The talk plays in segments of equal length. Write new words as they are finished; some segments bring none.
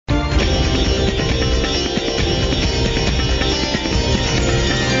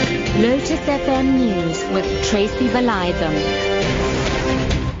FM News with Tracy Valaydham.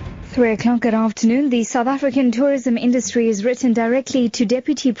 3 o'clock good afternoon. The South African tourism industry has written directly to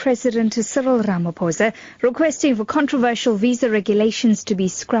Deputy President Cyril Ramaphosa requesting for controversial visa regulations to be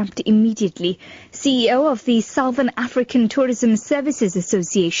scrapped immediately. CEO of the Southern African Tourism Services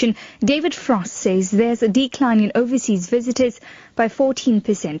Association, David Frost, says there's a decline in overseas visitors by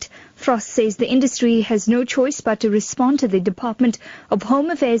 14%. Frost says the industry has no choice but to respond to the Department of Home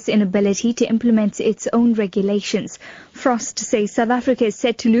Affairs' inability to implement its own regulations. Frost says South Africa is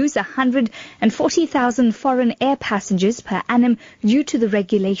set to lose 140,000 foreign air passengers per annum due to the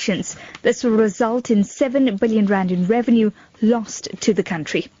regulations. This will result in 7 billion rand in revenue lost to the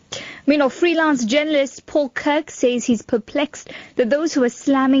country. Meanwhile, freelance journalist Paul Kirk says he's perplexed that those who are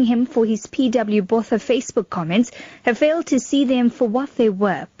slamming him for his PW Botha Facebook comments have failed to see them for what they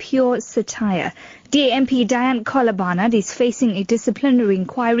were, pure satire. DA-MP Diane Kolabana is facing a disciplinary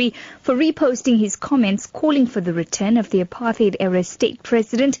inquiry for reposting his comments calling for the return of the apartheid-era state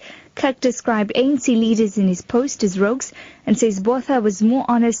president. Kirk described ANC leaders in his post as rogues and says Botha was more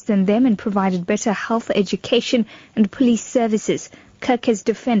honest than them and provided better health, education and police services. Kirk has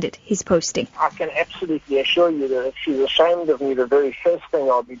defended his posting. I can absolutely assure you that if she's ashamed of me, the very first thing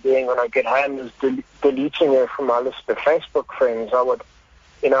I'll be doing when I get home is deleting her from my list of Facebook friends. I would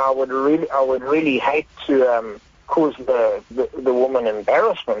really hate to cause the woman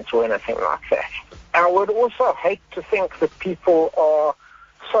embarrassment or anything like that. I would also hate to think that people are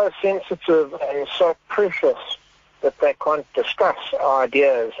so sensitive and so precious that they can't discuss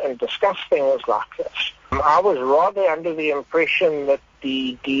ideas and discuss things like this. I was rather under the impression that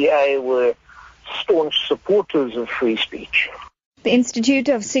the DA were staunch supporters of free speech. The Institute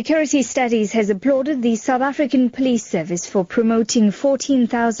of Security Studies has applauded the South African Police Service for promoting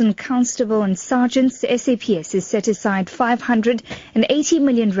 14,000 constable and sergeants. SAPS has set aside 580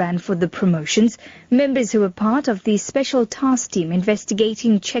 million rand for the promotions. Members who were part of the special task team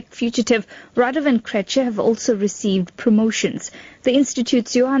investigating Czech fugitive Radovan Krejcir have also received promotions. The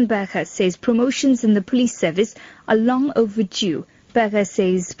Institute's Johan Berger says promotions in the police service are long overdue. Berger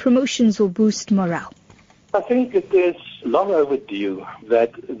says promotions will boost morale. I think it is long overdue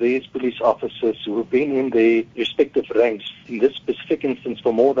that these police officers who have been in their respective ranks, in this specific instance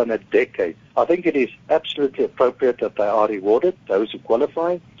for more than a decade, I think it is absolutely appropriate that they are rewarded, those who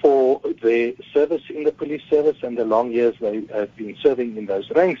qualify, for their service in the police service and the long years they have been serving in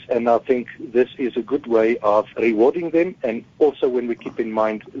those ranks. And I think this is a good way of rewarding them. And also when we keep in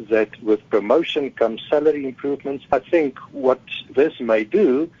mind that with promotion comes salary improvements, I think what this may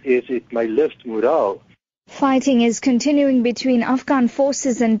do is it may lift morale. Fighting is continuing between Afghan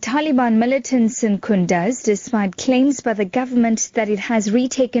forces and Taliban militants in Kunduz, despite claims by the government that it has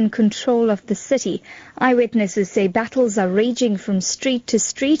retaken control of the city. Eyewitnesses say battles are raging from street to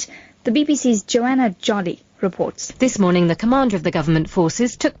street. The BBC's Joanna Jolly reports. This morning, the commander of the government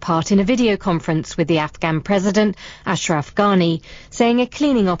forces took part in a video conference with the Afghan president, Ashraf Ghani, saying a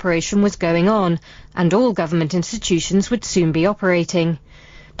cleaning operation was going on and all government institutions would soon be operating.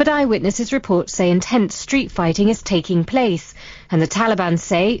 But eyewitnesses' reports say intense street fighting is taking place, and the Taliban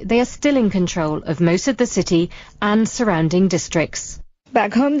say they are still in control of most of the city and surrounding districts.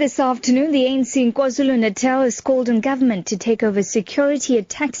 Back home this afternoon, the ANC in KwaZulu-Natal has called on government to take over security at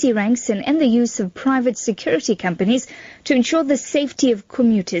taxi ranks and end the use of private security companies to ensure the safety of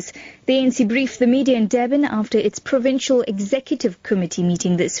commuters. The ANC briefed the media in Durban after its provincial executive committee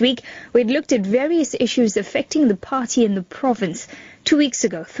meeting this week, where it looked at various issues affecting the party in the province. 2 weeks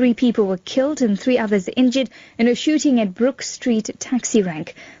ago, 3 people were killed and 3 others injured in a shooting at Brook Street taxi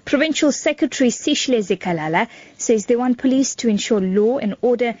rank. Provincial Secretary Sishle Zikalala says they want police to ensure law and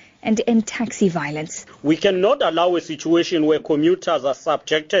order and end taxi violence. We cannot allow a situation where commuters are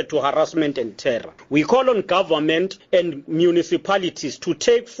subjected to harassment and terror. We call on government and municipalities to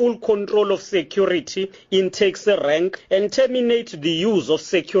take full control of security in taxi rank and terminate the use of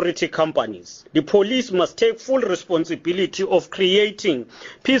security companies. The police must take full responsibility of creating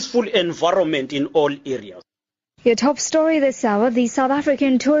peaceful environment in all areas. Your top story this hour, the South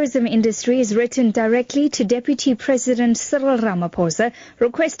African tourism industry has written directly to Deputy President Cyril Ramaphosa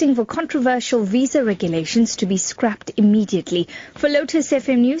requesting for controversial visa regulations to be scrapped immediately. For Lotus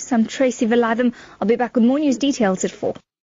FM News, I'm Tracy Valaydham. I'll be back with more news details at 4.